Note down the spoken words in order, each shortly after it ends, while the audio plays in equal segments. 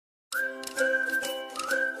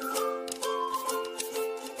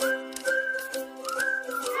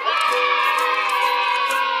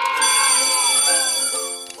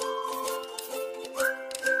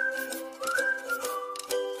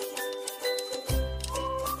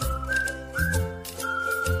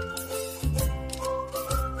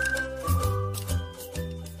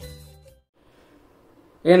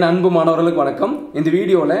என் அன்பு மாணவர்களுக்கு வணக்கம். இந்த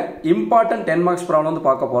வீடியோல இம்பார்ட்டன்ட் 10 மார்க்ஸ் ப்ராப்ளம் வந்து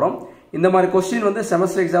பார்க்க போறோம். இந்த மாதிரி क्वेश्चन வந்து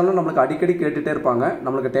செமஸ்டர் எக்ஸாம்ல நமக்கு அடிக்கடி கேட்டுட்டே இருப்பாங்க.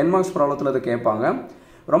 நமக்கு 10 மார்க்ஸ் ப்ராப்ளத்துல இது கேட்பாங்க.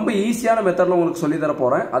 ரொம்ப ஈஸியான மெத்தட்ல உங்களுக்கு சொல்லி தர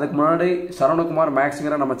போறேன். அதுக்கு முன்னாடி சரவணகுமார்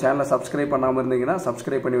மேக்ஸ்ங்கற நம்ம சேனலை சப்ஸ்கிரைப் பண்ணாம இருந்தீங்கன்னா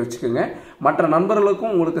சப்ஸ்கிரைப் பண்ணி வச்சுக்கோங்க. மற்ற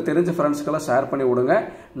நண்பர்களுக்கும் உங்களுக்கு தெரிஞ்ச ஃப்ரெண்ட்ஸ்க்கெல்லாம் ஷேர் பண்ணி விடுங்க.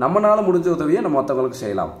 நம்மனால முடிஞ்ச உதவியை நம்ம மத்தவங்களுக்கு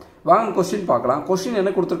செய்யலாம். வாங்க क्वेश्चन பார்க்கலாம். क्वेश्चन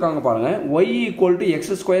என்ன கொடுத்திருக்காங்க பாருங்க. y =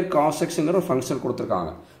 x² cosxங்கற ஒரு ஃபங்க்ஷன்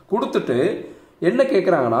கொடுத்திருக்காங்க. கொடுத்துட்டு என்ன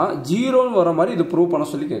கேக்குறாங்கன்னா 0 ன்னு வர மாதிரி இது ப்ரூவ் பண்ண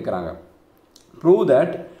சொல்லி கேக்குறாங்க. prove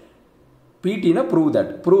that pt னா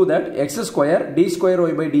prove that x²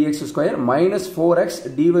 d²y/dx² minus 4x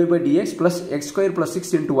dy/dx plus x² plus 6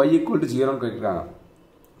 into y = 0 ன்னு கேக்குறாங்க.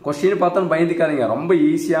 क्वेश्चन பார்த்தா பயந்துக்காதீங்க, ரொம்ப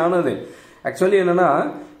ஈஸியானது. एक्चुअली என்னன்னா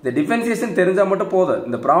இந்த டிஃபரன்ஷியேஷன் தெரிஞ்சா மட்டும் போதும்.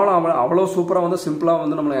 இந்த ப்ராப்ளம் அவ்வளவு சூப்பரா வந்து சிம்பிளா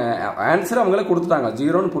வந்து நம்ம ஆன்சர் அவங்களே கொடுத்துட்டாங்க.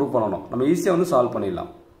 0 ன்னு ப்ரூவ் பண்ணனும். நம்ம ஈஸியா வந்து சால்வ்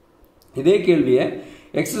பண்ணிடலாம். இதே கேள்வியை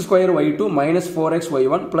x² y2 minus 4x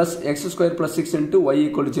y1 plus x² plus 6 into y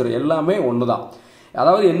 = 0 எல்லாமே ஒண்ணுதான்.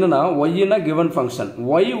 அதாவது என்னன்னா y னா given function,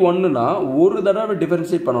 y1 னா ஒரு தடவை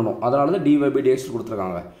டிஃபரன்ஷியேட் பண்ணனும். அதனால தான் dy/dx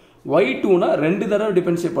கொடுத்திருக்காங்க. y2 னா ரெண்டு தடவை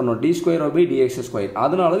டிஃபரன்ஷியேட் பண்ணனும், d²y/dx².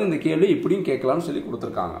 அதனால தான் இந்த கேள்வி இப்படியும் கேட்கலாம்னு சொல்லி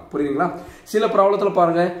கொடுத்திருக்காங்க. புரியுதுங்களா? சில ப்ராப்ளத்துல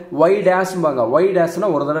பாருங்க y டேஷ்பாங்க. y டேஷ்னா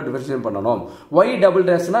ஒரு தடவை டிஃபரன்ஷியேட் பண்ணனும், y டபுள்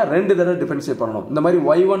டேஷ்னா ரெண்டு தடவை டிஃபரன்ஷியேட் பண்ணனும். இந்த மாதிரி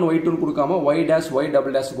y1 y2 ன்னு கொடுக்காம y dash y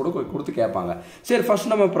double dash கூட கொடுத்து கேட்பாங்க. சரி,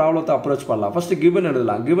 ஃபர்ஸ்ட் நம்ம ப்ராப்ளத்தை அப்ரோச் பண்ணலாம். ஃபர்ஸ்ட் given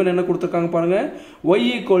எழுதலாம். given என்ன கொடுத்திருக்காங்க பாருங்க. y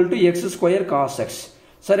 = x² cosx.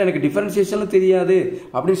 சார் எனக்கு டிஃபரன்ஷியேஷன் தெரியாது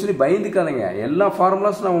அப்படின்னு சொல்லி பயந்துக்காதீங்க. எல்லா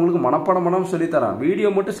ஃபார்முலாஸ் நான் உங்களுக்கு மனப்பாடம் பண்ணாம சொல்லி தரேன். வீடியோ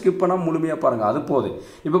மட்டும் ஸ்கிப் பண்ணாம முழுமையா பாருங்க, அது போதும்.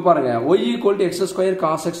 இப்போ பாருங்க y = x²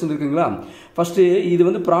 cosx இருக்குங்களா. ஃபர்ஸ்ட் இது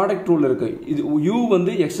வந்து ப்ராடக்ட் ரூல் இருக்கு. இது u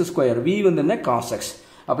வந்து x², v வந்து என்ன cosx.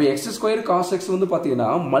 அப்ப x² cosx வந்து பாத்தீங்கன்னா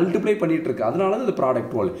மல்டிப்ளை பண்ணிட்டு இருக்கு. அதனால தான் இது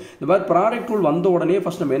ப்ராடக்ட் ரூல். இந்த மாதிரி ப்ராடக்ட் ரூல் வந்த உடனே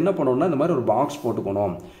ஃபர்ஸ்ட் நம்ம என்ன பண்ணணும்னா இந்த மாதிரி ஒரு பாக்ஸ்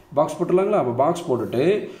போட்டுக்கணும். பாக்ஸ் போட்டுலாங்களா? அப்ப பாக்ஸ் போட்டுட்டு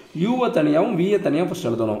u தனியாவும் v தனியா ஃபர்ஸ்ட்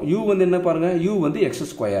எழுதணும். u வந்து என்ன பாருங்க, u வந்து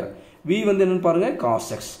x², v வந்து என்னன்னு பாருங்க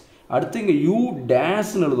cosx. அடுத்து இங்க u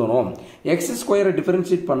டேஷ் எழுதணும். x²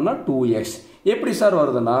 டிஃபரன்ஷியேட் பண்ணா 2x. எப்படி சார்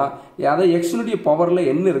வருதுன்னா அத x னுடைய பவர்ல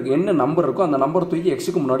என்ன இருக்கு, என்ன நம்பர் இருக்கோ அந்த நம்பர் தூக்கி x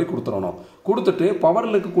க்கு முன்னாடி கொடுத்துறணும். கொடுத்துட்டு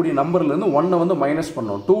பவர்ல இருக்கக்கூடிய நம்பர்ல இருந்து 1 வந்து மைனஸ்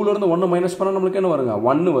பண்ணனும். 2 ல இருந்து 1 மைனஸ் பண்ணா நமக்கு என்ன வருங்க,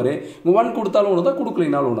 1 வரும். இங்க 1 கொடுத்தாலும் ஒண்ணுதான்,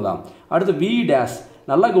 கொடுக்கலனாலும் ஒண்ணுதான். அடுத்து v டேஷ்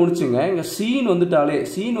நல்லா கவனிச்சுங்க. இங்க சீன்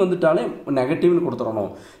வந்துட்டாலே நெகட்டிவ்னு கொடுத்துறணும்.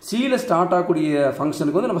 சீல ஸ்டார்ட் ஆகக்கூடிய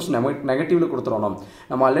ஃபங்க்ஷனுக்கு வந்து நம்ம நெகட்டிவ்ல கொடுத்துறணும்.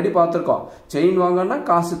 நம்ம ஆல்ரெடி பார்த்திருக்கோம். செயின் வாங்கணும்னா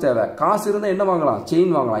காசு தேவை. காசு இருந்தா என்ன வாங்கலாம்,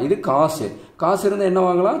 செயின் வாங்கலாம். இது காசு இருந்தா என்ன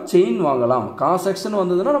வாங்கலாம், செயின் வாங்கலாம். cosx ன்னு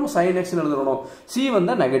வந்ததுன்னா நம்ம sin x ன்னு எழுதணும். c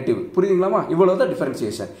வந்தா நெகட்டிவ். புரியுதுங்களா? இவ்வளவுதான்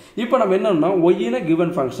டிஃபரன்ஷியேஷன். இப்போ நம்ம என்னன்னா y னா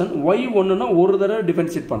given function, y1 னா ஒரு தடவை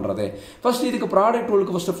டிஃபரன்ஷியேட் பண்றது. ஃபர்ஸ்ட் இதுக்கு ப்ராடக்ட்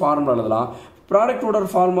ரூலுக்கு ஃபர்ஸ்ட் ஃபார்முலா எழுதலாம். ப்ராடக்ட் ரூலோட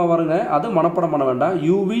ஃபார்முலா வருங்க, அது மனப்பாடம் பண்ண வேண்டாம்.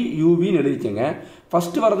 uv ன்னு எழுதிக்கங்க.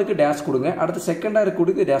 ஃபர்ஸ்ட் வரதுக்கு டேஷ் கொடுங்க. அடுத்து செகண்டா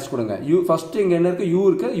இருக்கு டேஷ் கொடுங்க. ஃபர்ஸ்ட் இங்க என்ன இருக்கு, u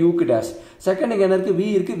இருக்கு, u க்கு டேஷ். செகண்ட் இங்க என்ன இருக்கு, v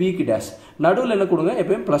இருக்கு, v க்கு டேஷ். நடுவுல என்ன கொடுங்க,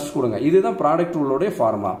 எப்பவும் பிளஸ் கொடுங்க. இதுதான் ப்ராடக்ட் ரூலோட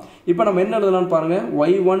ஃபார்முலா. இப்போ நம்ம என்ன எழுதலாம் பாருங்க.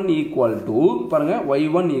 y1 = பாருங்க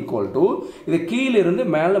y1 = இது கீழ இருந்து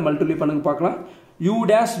மேல மல்டிப்ளை பண்ணுங்க பார்க்கலாம். u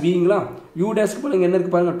dash vங்களா, u dash க்கு பதிலா என்ன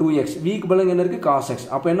இருக்கு பாருங்க 2x, v க்கு பதிலா என்ன இருக்கு cosx.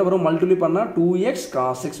 அப்ப என்ன வரும், மல்டிப்ளை பண்ணா 2x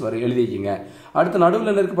cosx வரும். எழுதிக்கங்க. அடுத்து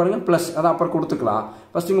நடுவுல என்ன இருக்கு பாருங்க பிளஸ், அத அப்புறம் கொடுத்துக்கலாம்.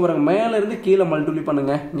 ஃபர்ஸ்ட் இங்க பாருங்க மேல இருந்து கீழ மல்டிப்ளை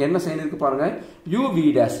பண்ணுங்க. இங்க என்ன சைன் இருக்கு பாருங்க, uv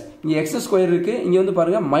dash. இங்க x² இருக்கு, இங்க வந்து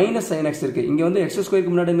பாருங்க மைனஸ் sin x இருக்கு. இங்க வந்து x²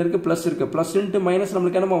 க்கு முன்னாடி என்ன இருக்கு, பிளஸ் இருக்கு. பிளஸ் இன்டு மைனஸ்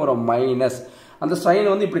நமக்கு என்ன வரும், மைனஸ். அந்த சைனை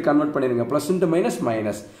வந்து இப்படி கன்வெர்ட் பண்ணிருங்க. Plus into minus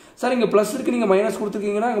minus. Sir இங்க பிளஸ் இருக்கு, நீங்க மைனஸ்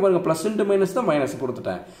கொடுத்துருக்கீங்கன்னா இங்க பாருங்க பிளஸ் இன்டு மைனஸ் தான் மைனஸ்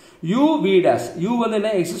கொடுத்துட்டேன். u v dash, u வந்து என்ன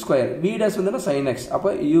x², v dash வந்து என்ன sin x.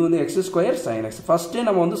 அப்ப u வந்து x² sin x. ஃபர்ஸ்ட்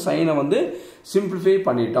நம்ம வந்து சைனை வந்து சிம்பிளிஃபை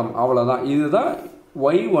பண்ணிட்டோம். அவ்வளவுதான். இதுதான்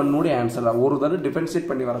y1 உடைய ஆன்சர். ஒரு தடவை டிஃபரன்ஷியேட்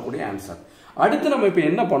பண்ணி வரக்கூடிய ஆன்சர். அடுத்து நம்ம இப்ப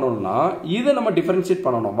என்ன பண்ணணும்னா இதை நம்ம டிஃபரன்ஷியேட்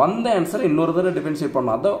பண்ணணும். வந்த ஆன்சர் இன்னொரு தடவை டிஃபரன்ஷியேட்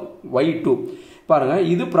பண்ணணும். அதான் y2. பாருங்க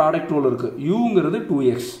இது ப்ராடக்ட் ரூல் இருக்கு. uங்கிறது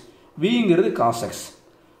 2x, vங்கிறது cosx.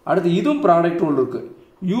 அடுத்து இதுவும் ப்ராடக்ட் ரூல் இருக்கு.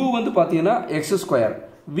 u வந்து பாத்தீங்கன்னா x²,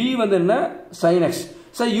 v வந்து என்ன sin x.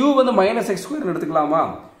 சார் u வந்து மைனஸ் x² எடுத்துக்கலாமா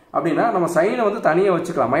அப்படின்னா நம்ம சைனை வந்து தனியா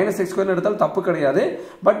வச்சுக்கலாம். மைனஸ் x² எடுத்தாலும் தப்பு கிடையாது.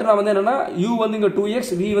 பட் நான் வந்து என்னன்னா u வந்து இங்க 2x,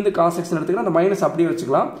 v வந்து cosx எடுத்துக்கலாம். அந்த மைனஸ் அப்படியே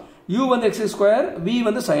வச்சுக்கலாம். u வந்து x², v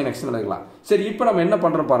வந்து sin x எடுத்துக்கலாம். சரி, இப்போ நம்ம என்ன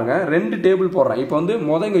பண்றோம் பாருங்க. ரெண்டு டேபிள் போடுறேன். இப்போ வந்து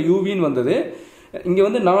இங்க uv ன்னு வந்தது, இங்க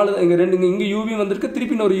வந்து 4, இங்க 2, இங்க uv வந்திருக்கு,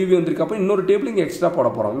 திருப்பி இன்னொரு uv வந்திருக்கு. அப்ப இன்னொரு டேபிள் இங்க எக்ஸ்ட்ரா போட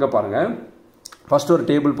போறோம். இங்க பாருங்க ஃபர்ஸ்ட் ஒரு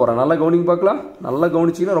டேபிள் போறேன். நல்லா கவனிங்க பார்க்கலாம். நல்லா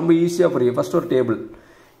கவனிச்சீங்கன்னா ரொம்ப ஈஸியா புரியும். ஃபர்ஸ்ட் ஒரு டேபிள்.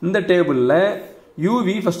 இந்த டேபிள்ல uv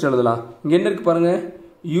ஃபர்ஸ்ட் எழுதலாம். இங்க என்ன இருக்கு பாருங்க,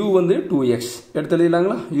 u வந்து 2x எடுத்து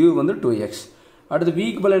எழுதிடலாங்களா. u வந்து 2x. அடுத்து v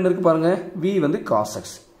க்கு பதிலா என்ன இருக்கு பாருங்க, v வந்து cosx.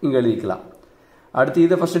 இங்க எழுதிக்கலாம். அடுத்து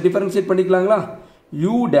இதை first differentiate பண்ணிக்கலாங்களா.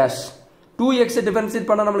 u dash 2x differentiate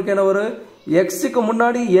பண்ணா நமக்கு என்ன வரும் x க்கு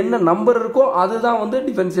முன்னாடி என்ன நம்பர் இருக்கோ அதுதான் வந்து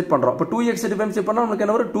டிஃபரன்ஷியேட் பண்றோம் அப்ப 2x டிஃபரன்ஷியேட் பண்ணா நமக்கு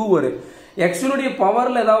என்ன வரும் 2 வரும் x னுடைய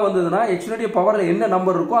பவர்ல ஏதாவது வந்ததுனா x னுடைய பவர்ல என்ன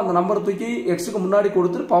நம்பர் இருக்கோ அந்த நம்பர் தூக்கி x க்கு முன்னாடி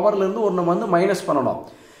கொடுத்து பவர்ல இருந்து ஒரு நம்ம வந்து மைனஸ் பண்ணனும்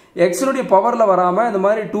x னுடைய பவர்ல வராம இந்த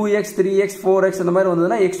மாதிரி 2x 3x 4x இந்த மாதிரி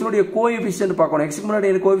வந்ததுனா x னுடைய கோஎஃபிஷியன்ட் பார்க்கணும் x க்கு முன்னாடி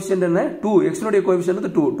என்ன கோஎஃபிஷியன்ட் என்ன 2 x னுடைய கோஎஃபிஷியன்ட்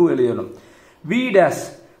 2 எழுதணும் v dash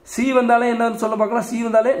c வந்தாலே என்னன்னு சொல்ல பார்க்கலாம் c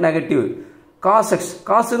வந்தாலே நெகட்டிவ் cosx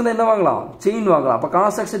cos இருந்தா என்ன வாங்கலாம் செயின் வாங்கலாம் அப்ப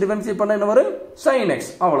cosx டிஃபரன்ஷியேட் பண்ணா என்ன வரும் sin x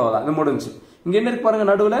அவ்வளவுதான் இது முடிஞ்சு இங்க என்ன இருக்கு பாருங்க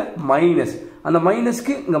நடுவுல மைனஸ் அந்த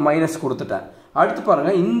மைனஸ்க்கு இங்க மைனஸ் கொடுத்துட்டேன் அடுத்து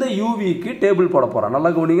பாருங்க இந்த uv க்கு டேபிள் போட போறோம் நல்லா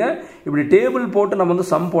கவனிங்க இப்படி டேபிள் போட்டு நம்ம வந்து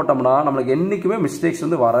சம் போட்டோம்னா நமக்கு என்னைக்குமே மிஸ்டேக்ஸ்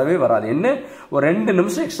வந்து வரவே வராது என்ன ஒரு 2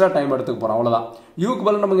 நிமிஷம் எக்ஸ்ட்ரா டைம் எடுத்துக்க போறோம் அவ்வளவுதான் u க்கு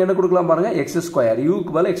பதிலா நமக்கு என்ன கொடுக்கலாம் பாருங்க x2 u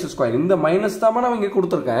க்கு பதிலா x2 இந்த மைனஸ் தான் நான் இங்க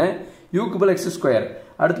கொடுத்திருக்கேன் u க்கு பதிலா x2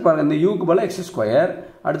 அடுத்து பாருங்க இந்த u க்கு பதிலா x2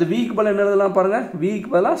 அடுத்து v க்கு பதிலா என்ன எழுதலாம் பாருங்க v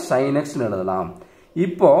க்கு பதிலா sin x ன்னு எழுதலாம்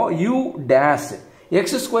இப்போ u dash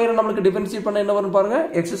x2 நமக்கு டிஃபரன்ஷியேட் பண்ணா என்ன வரும் பாருங்க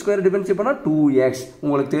x2 டிஃபரன்ஷியேட் பண்ணா 2x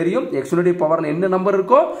உங்களுக்கு தெரியும் x உடைய பவர்ல என்ன நம்பர்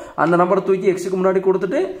இருக்கோ அந்த நம்பரை தூக்கி x க்கு முன்னாடி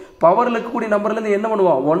கொடுத்துட்டு பவர்ல இருக்க கூடிய நம்பர்ல இருந்து என்ன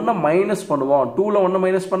பண்ணுவோம் 1 மைனஸ் பண்ணுவோம் 2 ல 1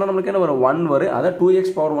 மைனஸ் பண்ணா நமக்கு என்ன வரும் 1 வரும் அத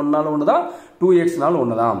 2x பவர் 1 னால 1 தான் 2x னால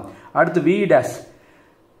 1 தான் அடுத்து v dash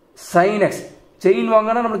sin x chain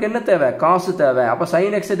வாங்குனா நமக்கு என்ன தேவை cos தேவை அப்ப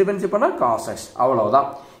sin x டிஃபரன்ஷியேட் பண்ணா cos x அவ்வளவுதான்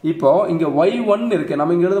இப்போ இங்க y1 இருக்கு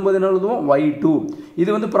நம்ம இங்க எழுதும்போது என்ன எழுதுவோம் y2 இது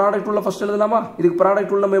வந்து ப்ராடக்ட் உள்ள ஃபர்ஸ்ட் எழுதலாமா இதுக்கு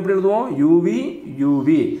ப்ராடக்ட் உள்ள நம்ம எப்படி எழுதுவோம் uv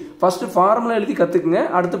ஃபர்ஸ்ட் ஃபார்முலா எழுதி கத்துக்குங்க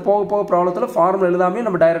அடுத்து போக போக ப்ராப்ளத்துல ஃபார்முலா எழுதாம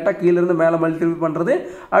நம்ம டைரக்டா கீழ இருந்து மேல மல்டிப்ளை பண்றது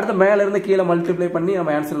அடுத்து மேல இருந்து கீழ மல்டிப்ளை பண்ணி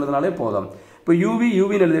நம்ம ஆன்சர் எழுதுனாலே போதும் இப்போ uv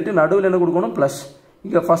ன்னு எழுதிட்டு நடுவுல என்ன கொடுக்கணும் பிளஸ்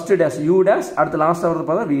இங்க ஃபர்ஸ்ட் டேஷ் u dash அடுத்து லாஸ்ட் வரது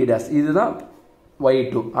பார்த்தா v dash இதுதான்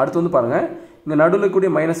y2 அடுத்து வந்து பாருங்க இங்க நடுவுல கூடிய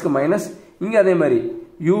மைனஸ்க்கு மைனஸ் இங்க அதே மாதிரி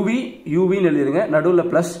uv ன்னு எழுதிருங்க நடுவுல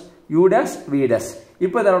plus u dash v dash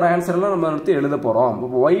இப்போ இதோட ஆன்சர் எல்லாம் நம்ம எடுத்து எழுத போறோம்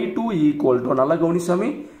y2 = நல்ல கவனிச்சாமி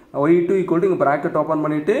y2 = இங்க பிராக்கெட் ஓபன்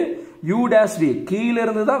பண்ணிட்டு u dash v கீழ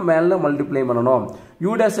இருந்து தான் மேல மல்டிப்ளை பண்ணனும்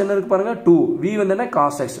u dash என்ன இருக்கு பாருங்க 2 v வந்து என்ன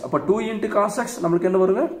cos x அப்ப 2 * cos x நமக்கு என்ன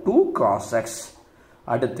வருங்க 2 cos x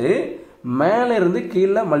அடுத்து மேல இருந்து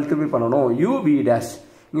கீழ மல்டிப்ளை பண்ணனும் u v dash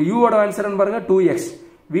இங்க u ஓட ஆன்சர் என்ன பாருங்க 2x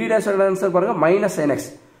v dash ஓட ஆன்சர் பாருங்க -sin x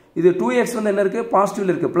இது 2x வந்து என்ன இருக்கு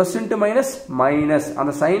பாசிட்டிவ்ல இருக்கு பிளஸ் இன்டு மைனஸ் மைனஸ்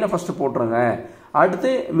அந்த சைனை ஃபர்ஸ்ட் போட்டுருங்க அடுத்து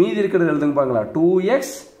மீதி இருக்கிறது எழுதுங்க பாருங்களா 2x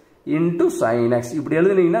into sin x இப்படி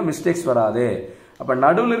எழுதுனீங்கன்னா மிஸ்டேக்ஸ் வராது அப்ப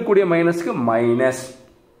நடுவுல இருக்கக்கூடிய மைனஸ்க்கு மைனஸ்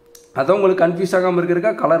அத உங்களுக்கு கன்ஃபியூஸ் ஆகாம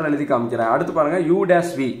இருக்கறதுக்கு கலர் எழுதி காமிக்கிறேன் அடுத்து பாருங்க u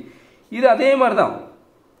dash v இது அதே மாதிரி தான்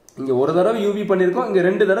இங்க ஒரு தடவை uv பண்ணிருக்கோம் இங்க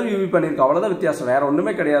ரெண்டு தடவை uv பண்ணிருக்கோம் அவ்வளவுதான் வித்தியாசம் வேற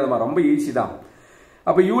ஒண்ணுமே கிடையாதுமா ரொம்ப ஈஸி தான்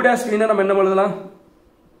அப்ப u dash v னா நம்ம என்ன எழுதலாம்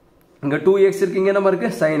இங்க 2x இருக்கு இங்க என்ன இருக்கு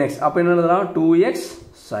sin x அப்ப என்ன எழுதலாம் 2x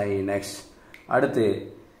sin x அடுத்து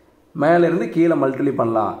மேல இருந்து கீழ மல்டிப்ளை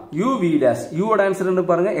பண்ணலாம் uv dash u ஓட ஆன்சர் என்ன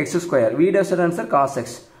பாருங்க x2 v dash ஓட ஆன்சர் cos x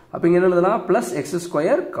அப்ப இங்க என்ன எழுதலாம் +x2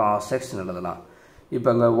 cos x ன்னு எழுதலாம் இப்போ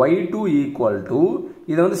அங்க y2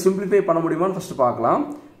 = இத வந்து சிம்பிளிஃபை பண்ண முடியுமான்னு ஃபர்ஸ்ட் பார்க்கலாம்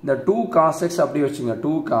இந்த 2 cos x அப்படியே வெச்சுங்க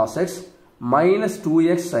 2 cos x -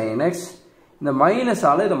 2x sin x இந்த மைனஸ்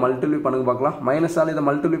ஆல இத மல்டிப்ளை பண்ணுங்க பார்க்கலாம் மைனஸ் ஆல இத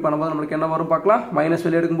மல்டிப்ளை பண்ணும்போது நமக்கு என்ன வரும் பார்க்கலாம் மைனஸ்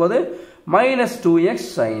வெளிய எடுக்கும்போது -2x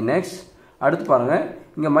sin x அடுத்து பாருங்க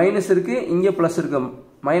இங்க மைனஸ் இருக்கு இங்க பிளஸ் இருக்கு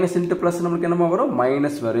மைனஸ் இன்டு பிளஸ் நமக்கு என்னமா வரும்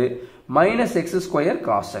மைனஸ் வரும் -x2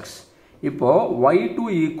 cos x இப்போ y2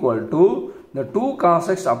 = இந்த 2 cos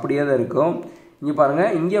x அப்படியே தான் இருக்கும் இங்க பாருங்க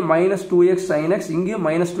இங்க -2x sin x இங்க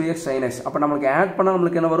 -2x sin x அப்ப நமக்கு ஆட் பண்ணா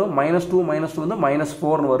நமக்கு என்ன வரும் -2 வந்து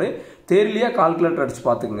 -4 ன்னு வரும் தெரியலையா கால்குலேட்டர் அடிச்சு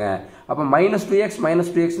பாத்துங்க அப்ப -2x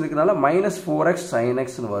இருக்கனால -4x sin x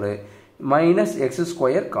ன்னு வரும்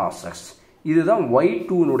 -x2 cos x இதுதான்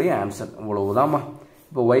y2 னுடைய ஆன்சர் அவ்வளவுதான்மா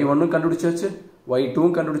இப்போ y1 கண்டுபிடிச்சாச்சு y2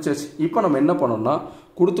 கண்டுபிடிச்சாச்சு இப்போ நம்ம என்ன பண்ணனும்னா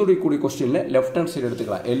கொடுத்துக்கூடிய क्वेश्चनல லெஃப்ட் ஹேண்ட் சைடு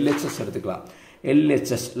எடுத்துக்கலாம் LHS எடுத்துக்கலாம்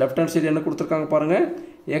LHS லெஃப்ட் ஹேண்ட் சைடு என்ன கொடுத்திருக்காங்க பாருங்க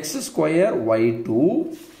x2 y2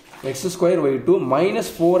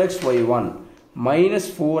 -4x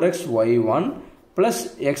y1 plus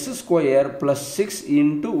x2 plus 6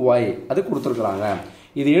 into y அது கொடுத்திருக்காங்க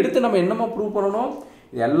இது எடுத்து நம்ம என்னமா ப்ரூவ் பண்ணனும்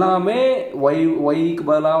எல்லாமே y க்கு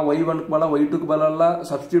பதிலா y1 க்கு பதிலா y2 க்கு பதிலா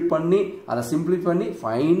சப்ஸ்டிட்யூட் பண்ணி அத சிம்பிளிஃபை பண்ணி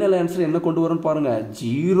ஃபைனல் ஆன்சர் என்ன கொண்டு வரணும் பாருங்க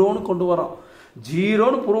 0 ன்னு கொண்டு வரோம் 0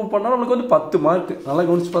 ன்னு ப்ரூவ் பண்ணா நமக்கு வந்து 10 மார்க் நல்லா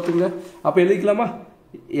கவனிச்சு பாத்துங்க அப்ப எழுதிக்கலாமா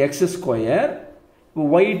x2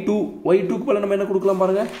 y2 க்கு பதிலா நம்ம என்ன கொடுக்கலாம்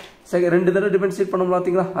பாருங்க ரெண்டு தடவை டிஃபரன்ஷியேட் பண்ணோம்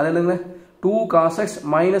பாத்தீங்களா அத எழுதுங்க 2 cos x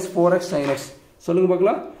 - 4x sin x சொல்லுங்க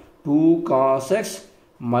பார்க்கலாம் 2 cos x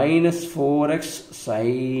 - 4x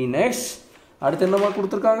sin x அடுத்து என்னமா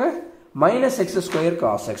கொடுத்திருக்காங்க -x2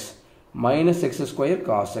 cos x -x2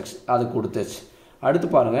 cos x அது கொடுத்துச்சு அடுத்து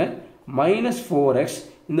பாருங்க -4x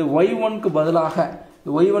இந்த y1 க்கு பதிலாக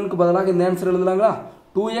y1க்கு பதிலாக இந்த answer எழுதலாங்களா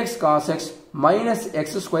 2x cos x minus x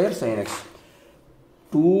square sin x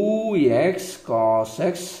 2x cos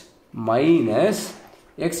x minus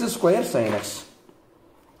x square sin x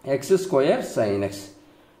x square sin x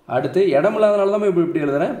அடுத்து இடம் இல்லாதனால தான் இப்படி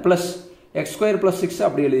எழுதுறேன் plus x square plus 6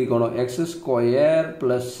 அப்படி எழுதிக்கணும் x square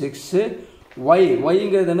plus 6 y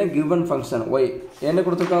ங்கிறது என்ன given function y என்ன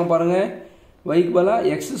கொடுத்திருக்காங்க பாருங்க y க்கு பதிலா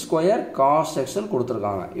x square cos x ன்னு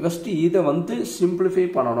கொடுத்திருக்காங்க ஃபர்ஸ்ட் இத வந்து சிம்பிளிஃபை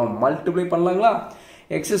பண்ணனும் மல்டிப்ளை பண்ணலாங்களா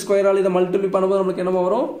x square ஆல இத மல்டிப்ளை பண்ணும்போது நமக்கு என்ன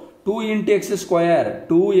வரும் 2 into x square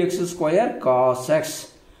 2x square cos x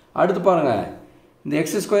அடுத்து பாருங்க இந்த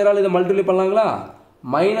x square ஆல இத மல்டிப்ளை பண்ணலாங்களா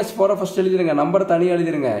 -4 ஃபர்ஸ்ட் எழுதிருங்க நம்பர் தனியா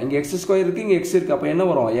எழுதிருங்க இங்க x square இருக்கு இங்க x இருக்கு அப்ப என்ன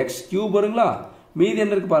வரும் x cube வருங்களா மீதி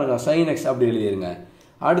என்ன இருக்கு பாருங்க sin x அப்படி எழுதிருங்க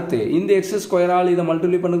அடுத்து இந்த x square ஆல இத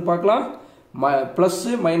மல்டிப்ளை பண்ணுங்க பார்க்கலாம் plus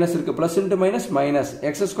minus இருக்கு plus into minus minus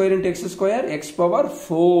x square into x square x power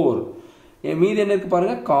 4 மீதி என்ன இருக்கு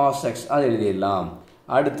பாருங்க cos x அது எழுதிடலாம்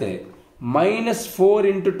அடுத்து -4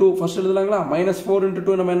 into 2 ஃபர்ஸ்ட் எழுதலாங்களா -4 into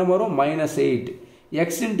 2 நம்ம என்ன வரும் -8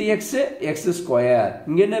 x into x x square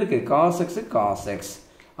இங்க என்ன இருக்கு cos x cos x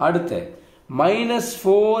அடுத்து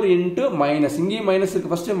 -4 into minus இங்கேயும் மைனஸ்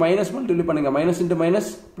இருக்கு ஃபர்ஸ்ட் மைனஸ் மல்டிப்ளை பண்ணுங்க minus into minus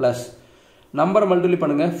plus number multiply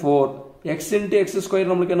பண்ணுங்க 4 x into x square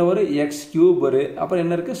நமக்கு என்ன வரும் x cube வரும் அப்புறம்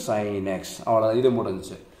என்ன இருக்கு sin x அவ்வளவுதான் இது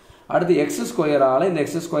முடிஞ்சு அடுத்து x square ஆல இந்த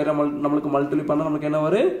x square நமக்கு மல்டிப்ளை பண்ணா நமக்கு என்ன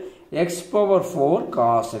வரும் x power 4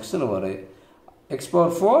 cos x ன்னு வரும் x power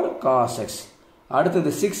 4 cos x அடுத்து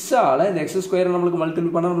இந்த 6 ஆல இந்த x square நமக்கு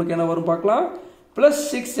மல்டிப்ளை பண்ணா நமக்கு என்ன வரும் பார்க்கலாம் plus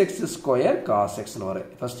 6x square cos x ன்னு வரும்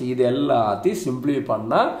ஃபர்ஸ்ட் இது எல்லாத்தையும் சிம்பிளிஃபை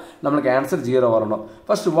பண்ணா நமக்கு ஆன்சர் 0 வரணும்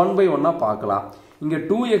ஃபர்ஸ்ட் 1 by 1 பார்க்கலாம் இங்க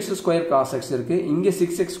 2x square cos x இருக்கு இங்க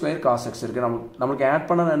 6x square cos x இருக்கு நமக்கு ஆட்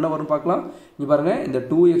பண்ணா என்ன வரும் பார்க்கலாம் இங்க பாருங்க இந்த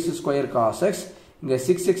 2x square cos x இங்க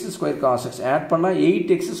 6x square cos x add பண்ணா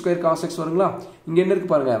 8x square cos x வருங்களா இங்க என்ன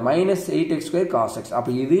இருக்கு பாருங்க -8x square cos x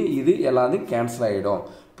அப்ப இது எல்லாத்தையும் கேன்சல் ஆயிடும்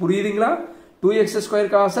புரியுதுங்களா 2x square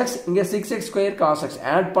cos x இங்க 6x square cos x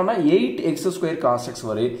add பண்ணா 8x square cos x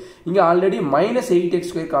வரும் இங்க already -8x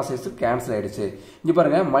square cos x cancel ஆயிடுச்சு இங்க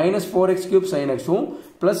பாருங்க -4x cube sin x உம்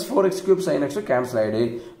 +4x cube sin x cancel ஆயிடு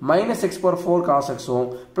 -x power 4 cos x உம்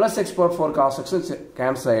 +x power 4 cos x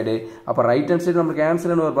cancel ஆயிடு அப்ப right hand side நமக்கு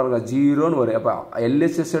answer என்ன வரும் பாருங்க 0 ன்னு வரும் அப்ப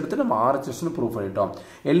LHS எடுத்து நம்ம RHS ன்னு ப்ரூவ் பண்ணிட்டோம்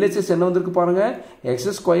LHS என்ன வந்திருக்கு பாருங்க x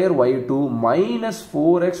square y2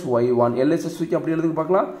 -4x y1 LHS தூக்கி அப்படி எழுதுங்க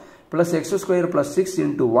பார்க்கலாம் plus x square plus 6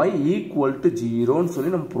 into y equal to 0 ன்னு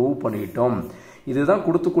சொல்லி நம்ம ப்ரூவ் பண்ணிட்டோம் இதுதான்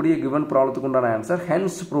கொடுத்துக்கூடிய given ப்ராப்ளத்துக்கு உண்டான ஆன்சர்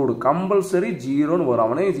hence proved compulsory 0 ன்னு வரும்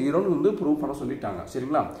அவனே 0 ன்னு வந்து ப்ரூவ் பண்ண சொல்லிட்டாங்க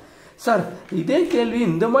சரிங்களா சார் இதே கேள்வி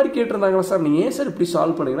இந்த மாதிரி கேட்டிருந்தாங்களா சார் நீங்க ஏன் சார் இப்படி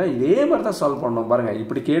சால்வ் பண்ணீங்கன்னா இதே மாதிரி தான் சால்வ் பண்ணணும் பாருங்க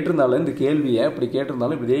இப்படி கேட்டிருந்தாலும் இந்த கேள்வியை இப்படி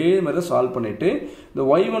கேட்டிருந்தாலும் இதே மாதிரி தான் சால்வ் பண்ணிட்டு இந்த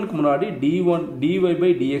y1க்கு முன்னாடி d1 dy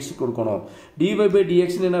by dx கொடுக்கணும் dy by dx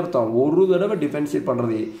என்ன அர்த்தம் ஒரு தடவை டிஃபரன்ஷியேட்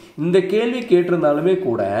பண்றது இந்த கேள்வி கேட்டிருந்தாலுமே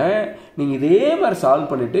கூட நீங்க இதே மாதிரி சால்வ்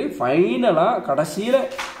பண்ணிட்டு ஃபைனலா கடைசியில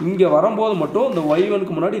இங்க வரும்போது மட்டும் இந்த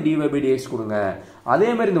y1க்கு முன்னாடி dy by dx கொடுங்க அதே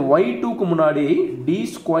மாதிரி இந்த y2க்கு முன்னாடி d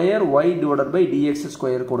square y divided by dx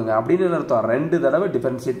square கொடுங்க அப்படின்னு அர்த்தம் ரெண்டு தடவை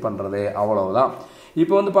டிஃபரன்ஷியேட் பண்றது அவ்வளவுதான்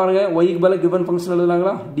இப்போ வந்து பாருங்க y க்கு பதிலா given function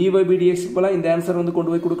எழுதலாங்களா dy by dx க்கு பதிலா இந்த ஆன்சர் வந்து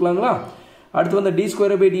கொண்டு போய் கொடுக்கலாங்களா அடுத்து வந்து d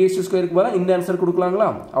square by dx square க்கு பதிலா இந்த ஆன்சர் கொடுக்கலாங்களா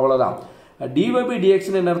அவ்வளவுதான் dy by dx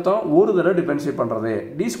ன்னு என்ன அர்த்தம் ஒரு தடவை டிஃபரன்ஷியேட் பண்றது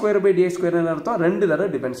d square by dx square ன்னு அர்த்தம் ரெண்டு தடவை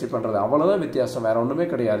டிஃபரன்ஷியேட் பண்றது அவ்வளவுதான் வித்தியாசம் வேற ஒண்ணுமே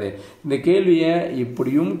கிடையாது இந்த கேள்வியை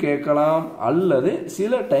இப்படியும் கேட்கலாம் அல்லது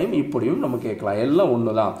சில டைம் இப்படியும் நம்ம கேட்கலாம் எல்லாம்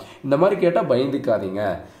ஒண்ணுதான் இந்த மாதிரி கேட்டா பயந்துக்காதீங்க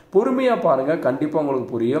பொறுமையா பாருங்க கண்டிப்பா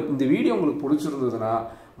உங்களுக்கு புரியும் இந்த வீடியோ உங்களுக்கு பிடிச்சிருந்ததுன்னா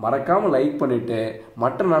மறக்காம லைக் பண்ணிட்டு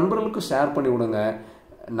மற்ற நண்பர்களுக்கு ஷேர் பண்ணி விடுங்க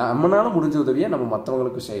நம்மனால முடிஞ்ச உதவியை நம்ம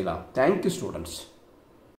மற்றவங்களுக்கு செய்யலாம் Thank you students